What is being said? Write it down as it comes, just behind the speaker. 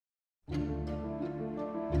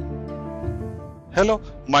Hello,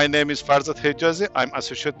 my name is Farzad Hejazi. I'm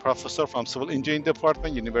Associate Professor from Civil Engineering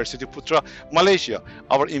Department, University Putra, Malaysia.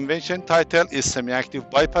 Our invention title is Semi-Active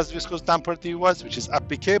Bypass Viscous Damper device, which is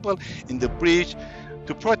applicable in the bridge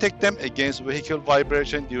to protect them against vehicle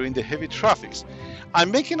vibration during the heavy traffics.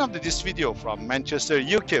 I'm making up this video from Manchester,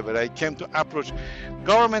 UK, where I came to approach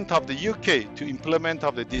government of the UK to implement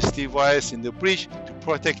this device in the bridge to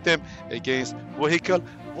protect them against vehicle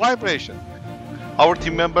vibration. Our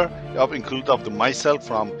team member have included myself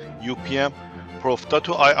from UPM, Prof.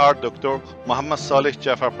 Dr. IR, Dr. Muhammad Saleh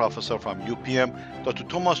Jafar, Professor from UPM, Dr.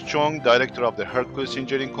 Thomas Chong, Director of the Hercules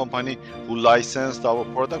Engineering Company, who licensed our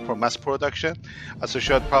product for mass production,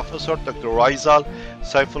 Associate Professor Dr. Raizal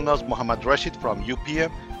Saifulnaz Muhammad Rashid from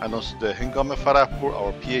UPM, and also the Hengame Farahpur,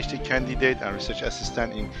 our PhD candidate and research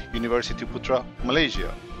assistant in University Putra,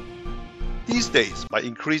 Malaysia. These days, by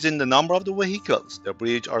increasing the number of the vehicles, the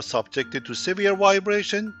bridge are subjected to severe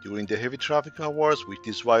vibration during the heavy traffic hours, which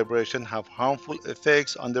this vibration have harmful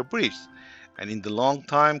effects on the bridge and in the long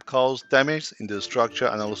time cause damage in the structure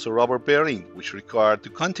and also rubber bearing, which require to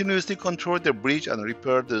continuously control the bridge and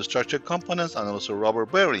repair the structure components and also rubber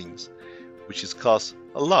bearings, which is cost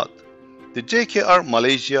a lot. The JKR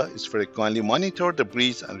Malaysia is frequently monitored the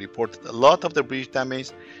bridge and reported a lot of the bridge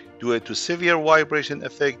damage due to severe vibration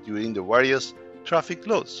effect during the various traffic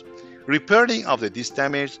loads. Repairing of this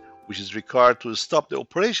damage, which is required to stop the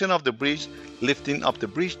operation of the bridge, lifting up the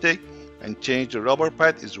bridge deck and change the rubber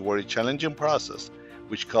pad is a very challenging process,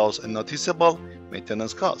 which causes a noticeable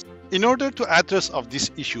maintenance cost. In order to address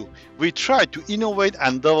this issue, we try to innovate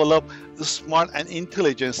and develop a smart and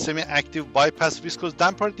intelligent semi-active bypass viscous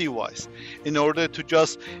damper device in order to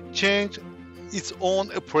just change its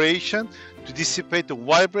own operation to dissipate the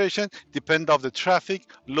vibration depending on the traffic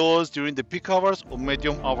loads during the peak hours or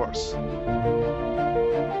medium hours.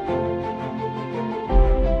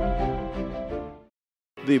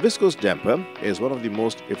 The viscous damper is one of the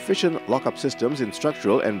most efficient lockup systems in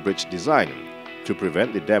structural and bridge design to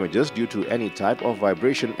prevent the damages due to any type of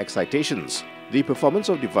vibration excitations. The performance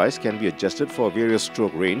of device can be adjusted for various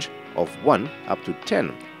stroke range of 1 up to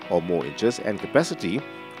 10 or more inches and capacity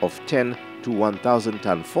of 10 to 1000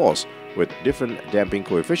 ton force with different damping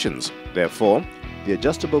coefficients. Therefore, the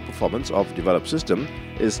adjustable performance of developed system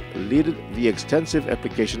is leaded the extensive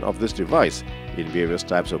application of this device in various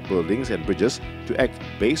types of buildings and bridges to act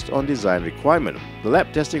based on design requirement. The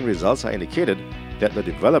lab testing results are indicated that the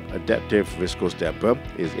developed adaptive viscous damper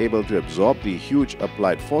is able to absorb the huge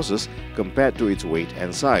applied forces compared to its weight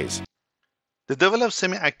and size. The developed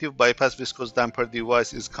semi-active bypass viscous damper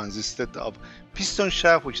device is consisted of piston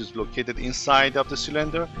shaft, which is located inside of the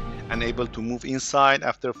cylinder and able to move inside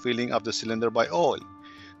after filling of the cylinder by oil.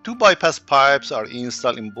 Two bypass pipes are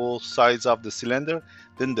installed in both sides of the cylinder,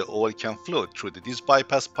 then the oil can flow through these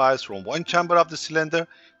bypass pipes from one chamber of the cylinder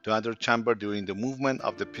to another chamber during the movement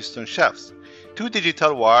of the piston shafts. Two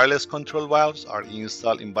digital wireless control valves are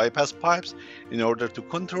installed in bypass pipes in order to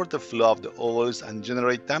control the flow of the oils and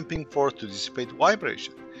generate damping force to dissipate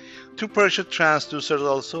vibration. Two pressure transducers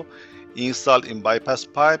also installed in bypass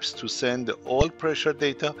pipes to send the oil pressure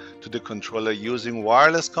data to the controller using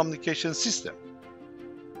wireless communication system.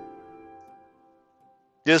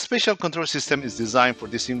 The special control system is designed for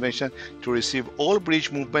this invention to receive all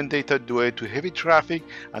bridge movement data due to heavy traffic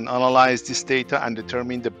and analyze this data and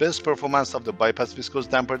determine the best performance of the bypass viscous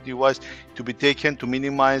damper device to be taken to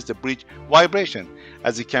minimize the bridge vibration.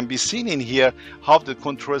 As it can be seen in here, how the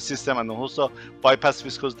control system and also bypass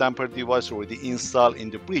viscous damper device already installed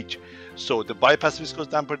in the bridge. So the bypass viscous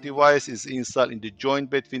damper device is installed in the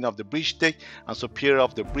joint between of the bridge deck and superior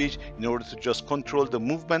of the bridge in order to just control the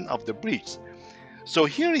movement of the bridge. So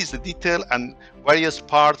here is the detail and various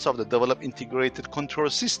parts of the developed integrated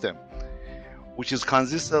control system, which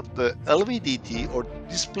consists of the LVDT or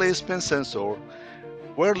displacement sensor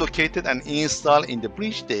were located and installed in the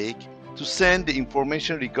bridge deck to send the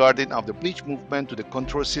information regarding of the bridge movement to the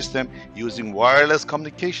control system using wireless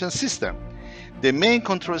communication system. The main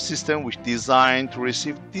control system which designed to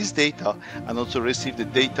receive this data and also receive the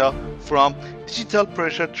data from digital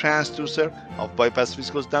pressure transducer of bypass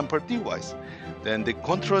viscous damper device. Then the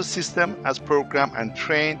control system as programmed and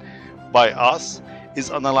trained by us is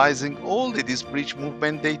analyzing all this bridge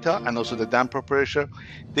movement data and also the damper pressure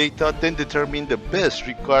data, then determine the best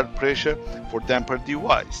required pressure for damper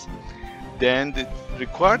device. Then the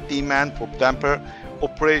required demand for damper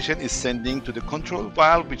operation is sending to the control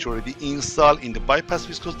valve which already installed in the bypass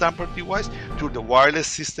viscous damper device through the wireless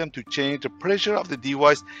system to change the pressure of the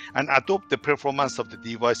device and adopt the performance of the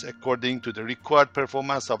device according to the required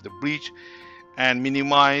performance of the bridge and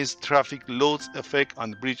minimize traffic loads effect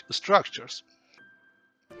on bridge structures.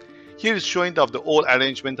 Here is showing of the all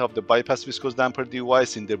arrangement of the bypass viscous damper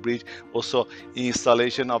device in the bridge, also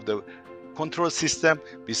installation of the control system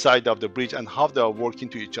beside of the bridge and how they are working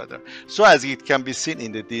to each other. So as it can be seen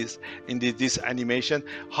in this animation,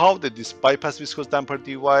 how this bypass viscous damper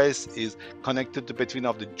device is connected to between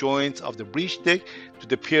of the joints of the bridge deck to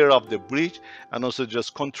the pier of the bridge, and also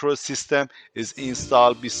just control system is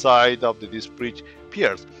installed beside of this bridge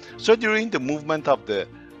piers. So during the movement of the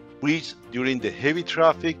bridge, during the heavy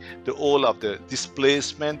traffic, all of the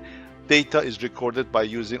displacement data is recorded by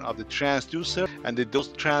using of the transducer, and those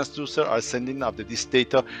transducer are sending of this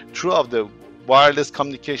data through of the wireless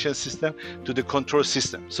communication system to the control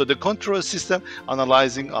system. So the control system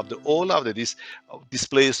analyzing of all of this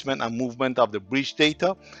displacement and movement of the bridge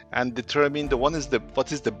data and determine what is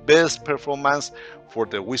the best performance for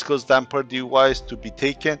the viscous damper device to be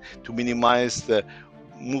taken to minimize the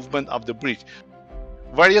movement of the bridge.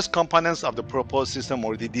 Various components of the proposed system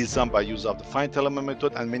already designed by use of the finite element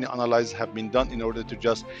method, and many analyses have been done in order to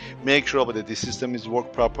just make sure that the system is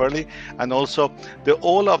work properly, and also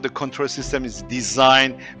all of the control system is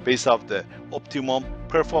designed based off the optimum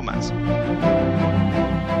performance.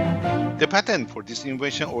 The patent for this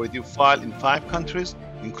invention already filed in 5 countries,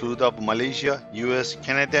 including of Malaysia, US,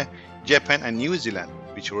 Canada, Japan, and New Zealand,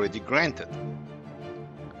 which already granted.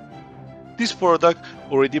 This product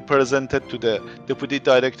already presented to the Deputy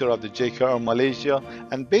Director of the JKR Malaysia,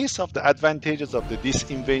 and based off the advantages of this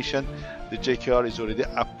invention, the JKR is already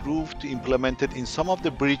approved to implement it in some of the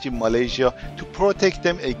bridges in Malaysia to protect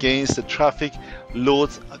them against the traffic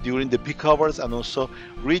loads during the peak hours, and also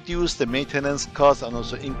reduce the maintenance costs and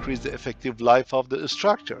also increase the effective life of the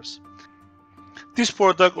structures. This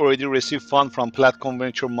product already received funds from Platform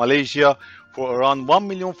Venture Malaysia for around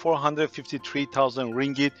 1,453,000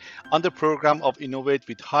 ringgit on the program of Innovate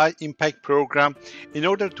with High Impact program in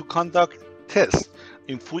order to conduct tests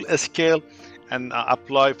in full scale and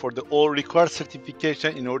apply for the all required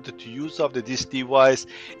certification in order to use of this device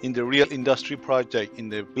in the real industry project, in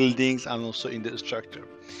the buildings and also in the structure.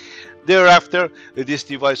 Thereafter, this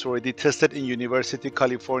device already tested in University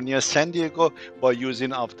California, San Diego by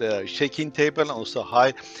using of the shaking table and also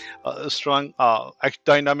high strong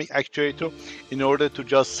dynamic actuator in order to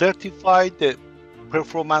just certify the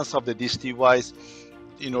performance of this device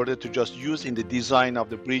in order to just use in the design of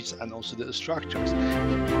the bridge and also the structures.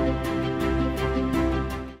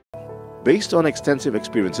 Based on extensive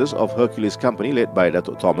experiences of Hercules Company led by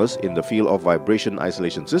Dato' Thomas in the field of vibration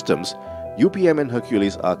isolation systems, UPM and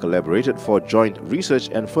Hercules are collaborated for joint research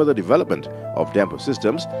and further development of damper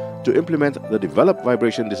systems to implement the developed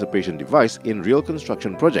vibration dissipation device in real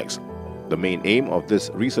construction projects. The main aim of this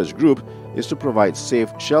research group is to provide safe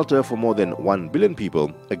shelter for more than 1 billion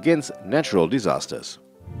people against natural disasters.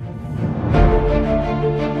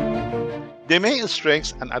 The main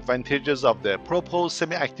strengths and advantages of the proposed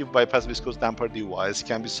semi-active bypass viscous damper device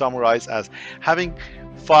can be summarized as having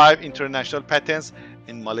 5 international patents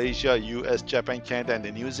in Malaysia, US, Japan, Canada, and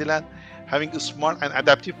New Zealand, having a smart and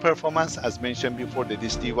adaptive performance. As mentioned before, that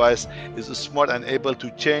this device is smart and able to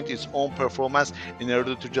change its own performance in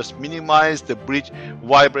order to just minimize the bridge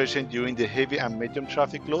vibration during the heavy and medium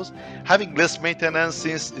traffic loads, having less maintenance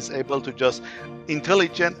since it's able to just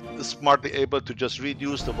smartly able to just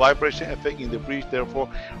reduce the vibration effect in the bridge, therefore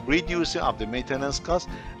reducing of the maintenance cost,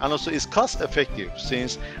 and also is cost effective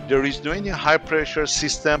since there is no any high pressure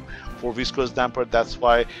system for viscous damper. That's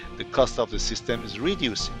why the cost of the system is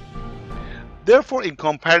reducing. Therefore, in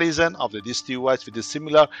comparison of this device with a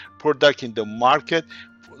similar product in the market,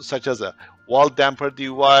 such as a wall damper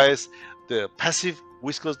device, the passive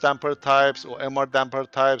viscous damper types or MR damper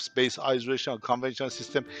types based isolation or conventional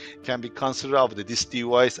system can be considered of this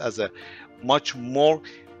device as a much more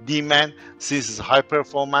demand since it's high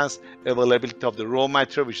performance, availability of the raw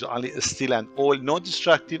material, which is only steel and oil, no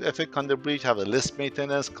destructive effect on the bridge, have a less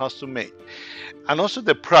maintenance cost to make. And also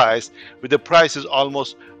the price, with the price is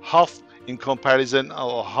almost half in comparison,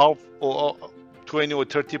 or half or 20 or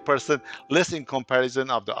 30% less in comparison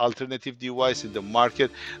of the alternative device in the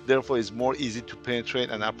market. Therefore, it's more easy to penetrate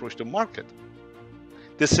and approach the market.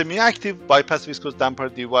 The semi-active bypass viscous damper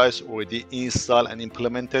device already installed and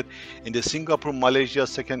implemented in the Singapore, Malaysia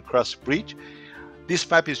second cross bridge. This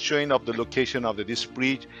map is showing of the location of this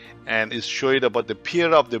bridge and is showing about the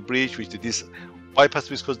pier of the bridge which this bypass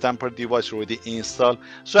viscous damper device already installed.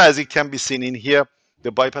 So as it can be seen in here,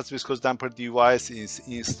 the bypass viscous damper device is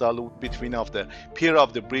installed between of the pier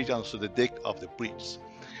of the bridge and also the deck of the bridge.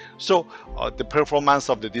 So the performance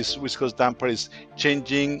of this viscous damper is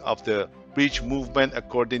changing of the bridge movement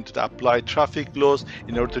according to the applied traffic laws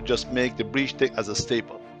in order to just make the bridge deck as a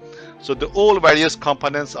stable. So all various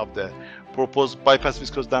components of the proposed bypass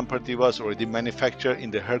viscous damper device already manufactured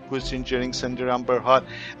in the Hercules Engineering Center in Berhad,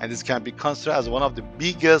 and this can be considered as one of the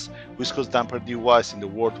biggest viscous damper device in the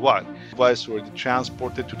worldwide. The device already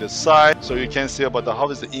transported to the site, so you can see about how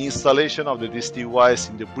is the installation of this device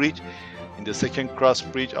in the bridge, in the second cross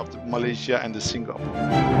bridge of Malaysia and the Singapore.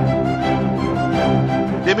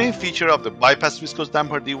 The main feature of the bypass viscous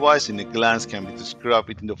damper device in a glance can be described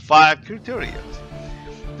within the 5 criteria.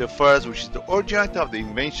 The first, which is the originality of the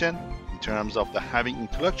invention in terms of the having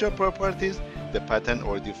intellectual properties. The patent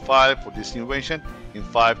already filed for this invention in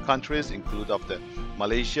 5 countries, include of the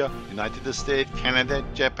Malaysia, United States, Canada,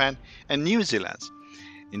 Japan, and New Zealand.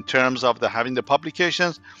 In terms of the having the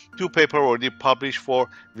publications, 2 papers already published for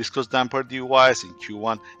viscous damper device in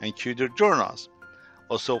Q1 and Q2 journals.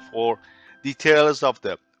 Also, for details of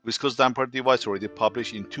the viscous damper device already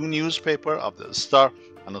published in 2 newspapers of the Star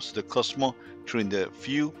and also the Cosmo during the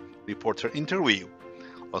few reporter interview.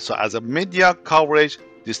 Also, as a media coverage,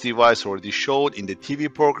 this device already showed in the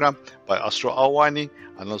TV program by Astro Awani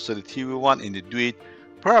and also the TV1 in the Do It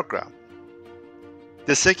program.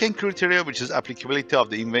 The second criteria, which is applicability of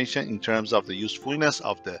the invention in terms of the usefulness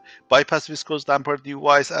of the bypass viscous damper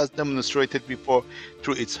device, as demonstrated before,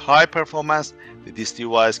 through its high performance, this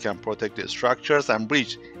device can protect the structures and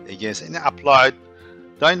bridge against any applied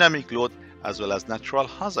dynamic load as well as natural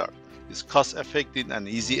hazard. It's cost effective and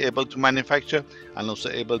easy able to manufacture, and also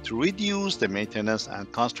able to reduce the maintenance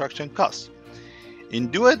and construction costs. In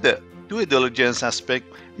due diligence aspect,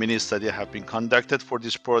 many studies have been conducted for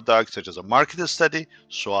this product, such as a market study,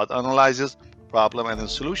 SWOT analysis, problem and a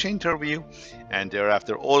solution interview, and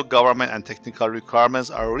thereafter all government and technical requirements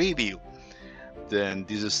are reviewed. Then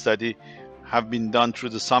this study have been done through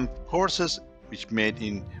some courses which made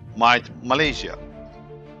in Malaysia.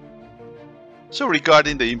 So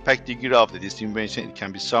regarding the impact degree of this invention, it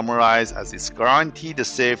can be summarized as it's guarantee the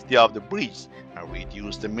safety of the bridge and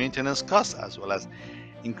reduce the maintenance costs as well as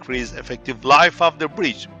increase effective life of the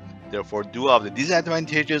bridge. Therefore, due of the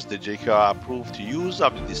disadvantages, the JKR approved to use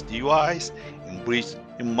of this device in bridge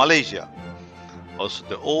in Malaysia.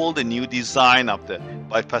 Also, the new design of the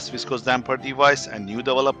bypass viscous damper device and new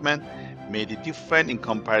development made it different in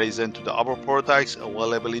comparison to the other products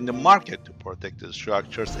available in the market to protect the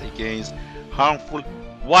structures against harmful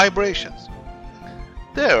vibrations.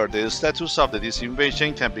 There, the status of this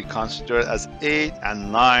invention can be considered as 8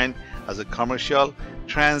 and 9 as a commercial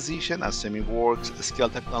transition and semi-works scale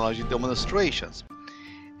technology demonstrations.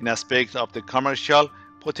 In aspect of the commercial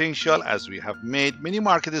potential, as we have made many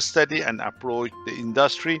market study and approached the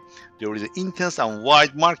industry, there is an intense and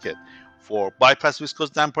wide market for bypass viscous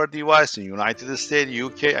damper device in United States,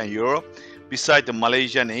 UK, and Europe, beside the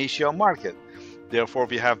Malaysia and Asia market. Therefore,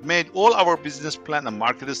 we have made all our business plan and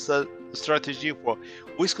market strategy for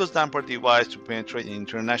viscous damper device to penetrate the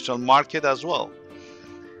international market as well.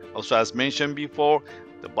 Also, as mentioned before,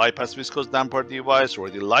 the bypass viscous damper device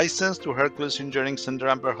already licensed to Hercules Engineering Center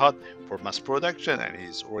in Berhad for mass production and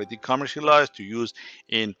is already commercialized to use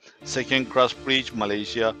in second cross bridge,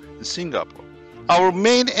 Malaysia and Singapore. Our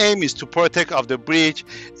main aim is to protect of the bridge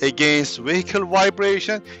against vehicle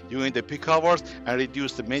vibration during the peak hours and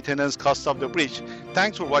reduce the maintenance costs of the bridge.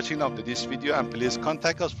 Thanks for watching this video, and please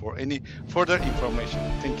contact us for any further information.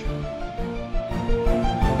 Thank you.